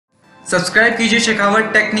Subscribe कीजिए Shekhawat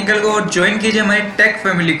technical को और ज्वाइन कीजिए हमारी टेक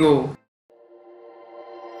फैमिली को।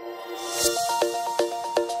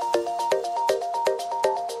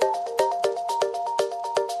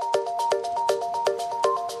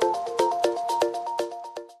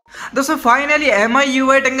 दोस्तों फाइनली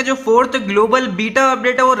MIUI 10 का जो फोर्थ ग्लोबल बीटा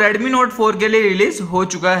अपडेट है वो Redmi Note 4 के लिए रिलीज हो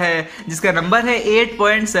चुका है, जिसका नंबर है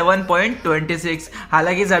 8.7.26।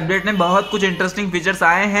 हालांकि इस अपडेट में बहुत कुछ इंटरेस्टिंग फीचर्स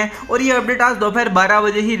आए हैं और ये अपडेट आज दोपहर 12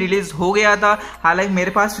 बजे ही रिलीज हो गया था। हालांकि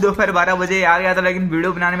मेरे पास भी दोपहर 12 बजे आ गया था, लेकिन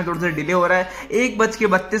वीडियो बनाने में थोड़ा सा डिले हो रहा है।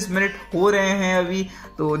 1:32 हो रहे हैं अभी,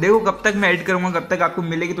 तो देखो कब तक मैं एडिट करूंगा, कब तक आपको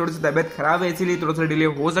मिलेगी। थोड़ी सी तबियत खराब है इसीलिए थोड़ा सा डिले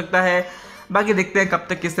हो सकता है। बाकी देखते हैं कब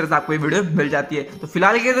तक किस तरह से आपको ये वीडियो मिल जाती है। तो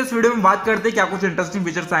फिलहाल के इस वीडियो में बात करते हैं क्या कुछ इंटरेस्टिंग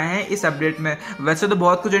फीचर्स आए हैं इस अपडेट में। वैसे तो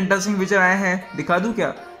बहुत कुछ इंटरेस्टिंग फीचर आए हैं, दिखा दूं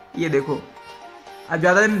क्या? ये देखो, अब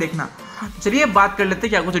ज्यादा नहीं देखना। चलिए बात कर लेते हैं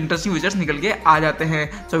क्या कुछ इंटरेस्टिंग फीचर्स निकल के आ जाते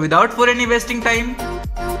हैं। So without for any wasting time,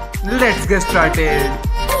 let's get started.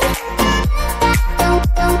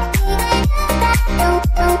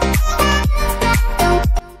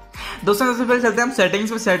 दोस्तों सबसे पहले चलते हैं हम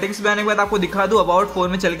सेटिंग्स में। सेटिंग्स में आने के बाद आपको दिखा दूं अबाउट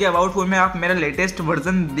फोन में चल के। अबाउट फोन में आप मेरा लेटेस्ट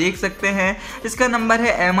वर्जन देख सकते हैं, इसका नंबर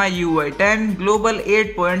है MIUI 10 ग्लोबल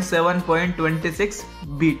 8.7.26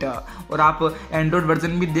 बीटा, और आप एंड्रॉइड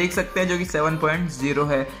वर्जन भी देख सकते हैं जो कि 7.0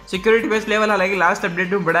 है। सिक्योरिटी बेस लेवल हालांकि लास्ट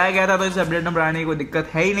अपडेट में बढ़ाया गया था, तो इस अपडेट में बढ़ाने की कोई दिक्कत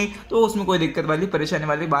है ही नहीं, तो उसमें कोई दिक्कत वाली परेशानी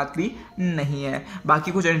वाली बात भी नहीं है।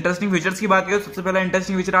 बाकी कुछ इंटरेस्टिंग फीचर्स की बात करें, सबसे पहला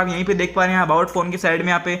इंटरेस्टिंग फीचर आप यहीं पे देख पा रहे हैं। अबाउट फोन की साइड में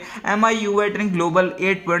यहाँ पे MIUI 10 ग्लोबल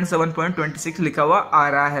 8.7.26 लिखा हुआ आ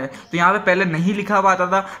रहा है। तो यहाँ पे पहले नहीं लिखा हुआ आता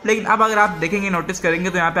था, लेकिन अब अगर आप देखेंगे, नोटिस करेंगे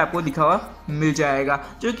तो यहाँ पे आपको लिखा हुआ मिल जाएगा,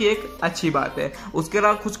 जो कि एक अच्छी बात है। उसके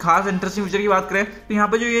अलावा कुछ खास इंटरेस्टिंग फीचर की बात करें तो यहाँ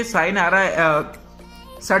पे जो ये साइन आ रहा है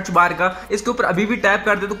सर्च बार का, इसके ऊपर अभी भी टैप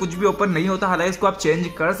करते तो कुछ भी ओपन नहीं होता। हालांकि इसको आप चेंज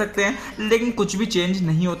कर सकते हैं, लेकिन कुछ भी चेंज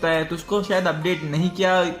नहीं होता है। तो उसको शायद अपडेट नहीं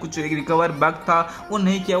किया, कुछ रिकवर बग था वो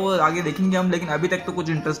नहीं किया, वो आगे देखेंगे हम। लेकिन अभी तक तो कुछ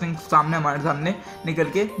इंटरेस्टिंग हमारे सामने निकल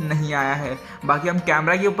के नहीं आया है। बाकी हम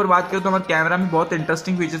कैमरा के ऊपर बात करें तो हमारे कैमरा में बहुत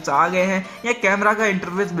इंटरेस्टिंग फीचर्स आ गए हैं। या कैमरा का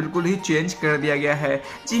इंटरफेस बिल्कुल ही चेंज कर दिया गया है।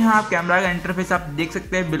 जी हाँ, आप कैमरा का इंटरफेस आप देख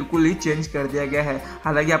सकते हैं, बिल्कुल ही चेंज कर दिया गया है।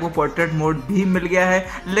 हालांकि आपको पोर्ट्रेट मोड भी मिल गया है,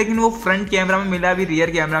 लेकिन वो फ्रंट कैमरा में मिला, अभी रियर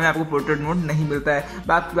कैमरा में आपको पोर्ट्रेट मोड नहीं मिलता है।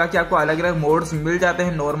 बाकी आपको अलग अलग मोड्स मिल जाते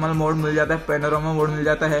हैं, नॉर्मल मोड मिल जाता है, पैनोरामा मोड मिल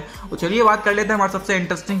जाता है। तो चलिए बात कर लेते हैं हमारा सबसे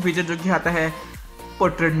इंटरेस्टिंग फीचर जो कि आता है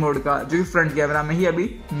पोर्ट्रेट मोड का, जो कि फ्रंट कैमरा में ही अभी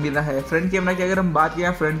मिला है। फ्रंट कैमरा की अगर हम बात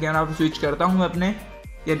करें, फ्रंट कैमरा पर स्विच करता हूं मैं अपने,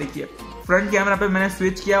 ये देखिए फ्रंट कैमरा पे मैंने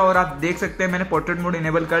स्विच किया और आप देख सकते हैं मैंने पोर्ट्रेट मोड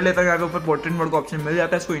इनेबल कर लेता हूँ। यहाँ पे ऊपर पोर्ट्रेट मोड का ऑप्शन मिल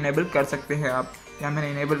जाता है, इसको इनेबल कर सकते हैं आप। यहाँ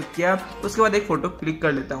मैंने इनेबल किया, उसके बाद एक फोटो क्लिक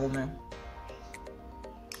कर लेता हूँ मैं।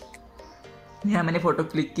 यहाँ मैंने फोटो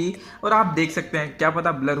क्लिक की और आप देख सकते हैं, क्या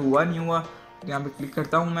पता ब्लर हुआ नहीं हुआ। यहाँ पे क्लिक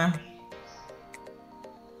करता हूं मैं,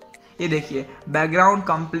 ये देखिए बैकग्राउंड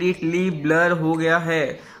कंप्लीटली ब्लर हो गया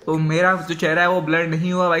है। तो मेरा जो चेहरा है वो ब्लर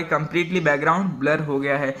नहीं हुआ भाई, कंप्लीटली बैकग्राउंड ब्लर हो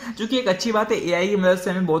गया है, जो कि एक अच्छी बात है। AI की मदद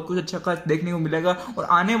से हमें बहुत कुछ अच्छा खास देखने को मिलेगा। और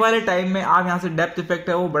आने वाले टाइम में आप यहाँ से डेप्थ इफेक्ट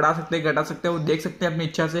है वो बढ़ा सकते हैं, घटा सकते हैं, वो देख सकते हैं अपनी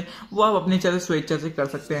इच्छा से। वो आप अपनी इच्छा से स्वेच्छा से कर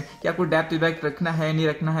सकते हैं कि आपको डेप्थ इफेक्ट रखना है, नहीं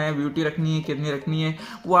रखना है, ब्यूटी रखनी है, कितनी रखनी है,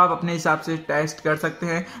 वो आप अपने हिसाब से टेस्ट कर सकते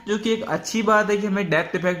हैं। जो कि एक अच्छी बात है कि हमें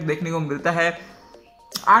डेप्थ इफेक्ट देखने को मिलता है।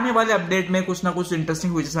 आने वाले अपडेट में कुछ ना कुछ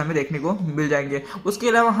इंटरेस्टिंग फीचर्स हमें देखने को मिल जाएंगे। उसके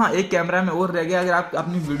अलावा हाँ, एक कैमरा में और रह गया, अगर आप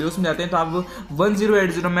अपनी वीडियोस में जाते हैं तो आप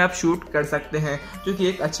 1080 में आप शूट कर सकते हैं, जो कि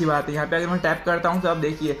एक अच्छी बात है। यहाँ पे अगर मैं टैप करता हूँ तो आप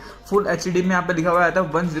देखिए फुल HD में यहाँ पे लिखा हुआ था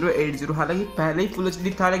 1080। हालांकि पहले ही फुल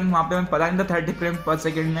HD था, लेकिन वहाँ पे हमें पता नहीं था 30 फ्रेम पर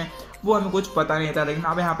सेकेंड में, वो हमें कुछ पता नहीं था, लेकिन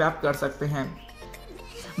अब यहाँ पे आप कर सकते हैं।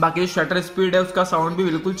 बाकी जो शटर स्पीड है उसका साउंड भी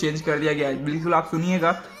बिल्कुल चेंज कर दिया गया है, बिल्कुल आप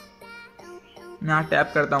सुनिएगा। मैं यहाँ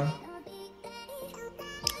टैप करता हूँ,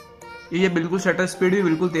 ये बिल्कुल शटर स्पीड भी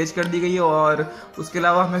बिल्कुल तेज कर दी गई है, और उसके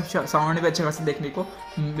अलावा हमें साउंड भी अच्छा खासा देखने को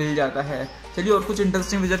मिल जाता है। चलिए और कुछ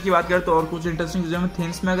इंटरेस्टिंग फीचर की बात करें तो और कुछ इंटरेस्टिंग फीचर में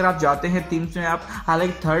थीम्स में अगर आप जाते हैं, थीम्स में आप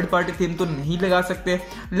हालांकि थर्ड पार्टी थीम तो नहीं लगा सकते,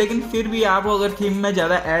 लेकिन फिर भी आपको अगर थीम में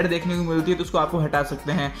ज़्यादा ऐड देखने को मिलती है तो उसको आपको हटा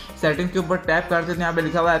सकते हैं। सेटिंग्स के ऊपर टैप करते हैं, यहाँ पे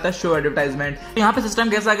लिखा हुआ आता है शो एडवर्टाइजमेंट। यहाँ पे सिस्टम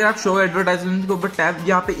कैसा, अगर आप शो एडवर्टाइजमेंट के ऊपर टैप,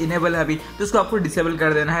 यहाँ पे इनेबल है अभी, तो उसको आपको डिसेबल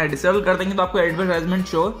कर देना है। डिसेबल कर देंगे तो आपको एडवर्टाइजमेंट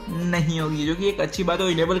शो नहीं होगी, जो कि एक अच्छी बात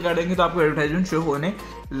है। इनेबल कर देंगे तो आपको एडवर्टाइजमेंट शो होने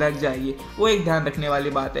लग जाएगी, वो एक ध्यान रखने वाली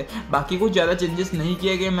बात है। बाकी कुछ ज़्यादा चेंजेस नहीं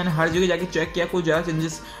किए गए, मैंने हर जगह जाके चेक किया, कुछ ज़्यादा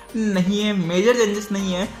चेंजेस नहीं है, मेजर चेंजेस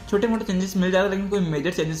नहीं है। छोटे मोटे चेंजेस मिल जाता है, लेकिन कोई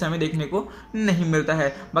मेजर चेंजेस हमें देखने को नहीं मिलता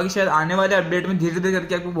है। बाकी शायद आने वाले अपडेट में धीरे धीरे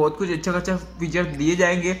करके आपको बहुत कुछ अच्छा फीचर दिए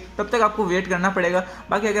जाएंगे, तब तक आपको वेट करना पड़ेगा।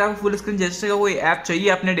 बाकी अगर आपको फुल स्क्रीन जेस्चर का कोई ऐप चाहिए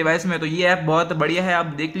अपने डिवाइस में, तो ये ऐप बहुत बढ़िया है, आप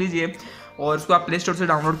देख लीजिए। और उसको आप प्ले स्टोर से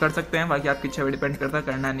डाउनलोड कर सकते हैं। बाकी आपकी इच्छा पे डिपेंड करता है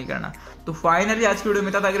करना नहीं करना। तो फाइनली आज की वीडियो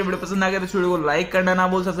में था। अगर वीडियो पसंद आ गया तो इस वीडियो को लाइक करना ना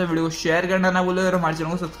भूल, सबसे वीडियो को शेयर करना ना भूले और हमारे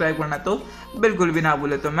चैनल को सब्सक्राइब करना तो बिल्कुल भी ना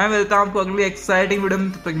भूले। तो मैं मिलता हूं आपको अगली एक्साइटिंग वीडियो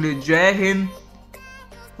में, तब तक के लिए जय हिंद,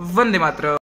 वंदे मातरम।